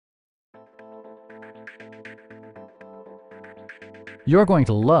You're going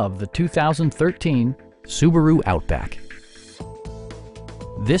to love the 2013 Subaru Outback.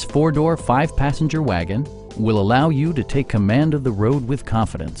 This four-door, five-passenger wagon will allow you to take command of the road with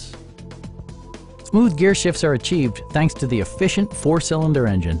confidence. Smooth gear shifts are achieved thanks to the efficient four-cylinder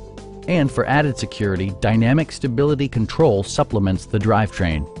engine. And for added security, dynamic stability control supplements the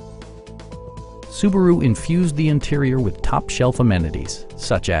drivetrain. Subaru infused the interior with top-shelf amenities,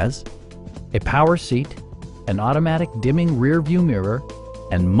 such as a power seat, an automatic dimming rear-view mirror,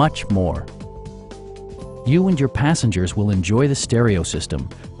 and much more. You and your passengers will enjoy the stereo system,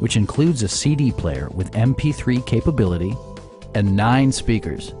 which includes a CD player with MP3 capability and 9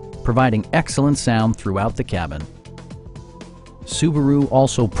 speakers, providing excellent sound throughout the cabin. Subaru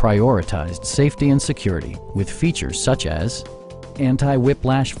also prioritized safety and security with features such as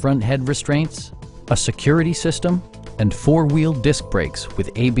anti-whiplash front head restraints, a security system, and 4-wheel disc brakes with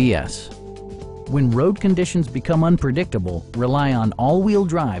ABS. When road conditions become unpredictable, rely on all-wheel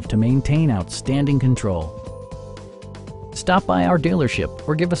drive to maintain outstanding control. Stop by our dealership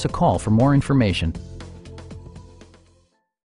or give us a call for more information.